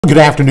Good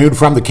afternoon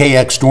from the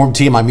KX Storm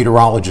Team. I'm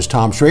meteorologist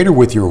Tom Schrader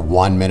with your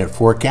 1-minute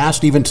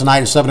forecast. Even tonight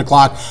at 7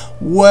 o'clock,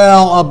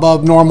 well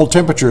above normal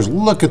temperatures.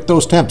 Look at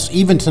those temps.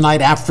 Even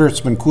tonight after it's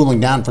been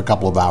cooling down for a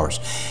couple of hours.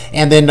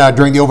 And then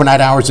during the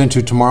overnight hours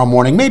into tomorrow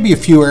morning, maybe a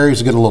few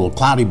areas get a little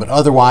cloudy, but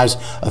otherwise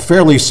a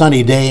fairly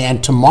sunny day.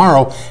 And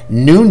tomorrow,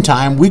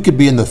 noontime, we could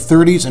be in the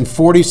 30s and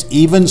 40s,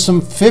 even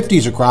some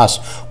 50s across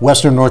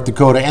western North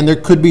Dakota. And there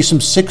could be some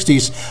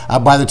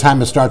 60s by the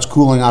time it starts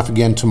cooling off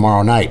again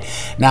tomorrow night.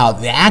 Now,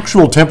 the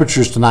actual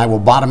temperatures tonight will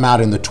bottom out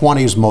in the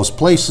 20s most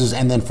places,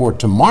 and then for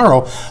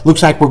tomorrow,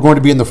 looks like we're going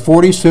to be in the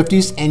 40s,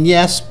 50s, and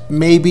yes,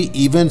 maybe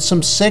even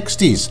some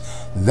 60s.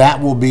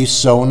 That will be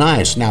so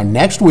nice. Now,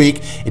 next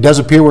week, it does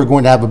appear we're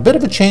going to have a bit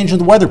of a change in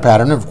the weather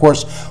pattern. Of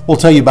course, we'll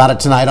tell you about it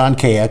tonight on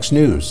KX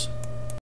News.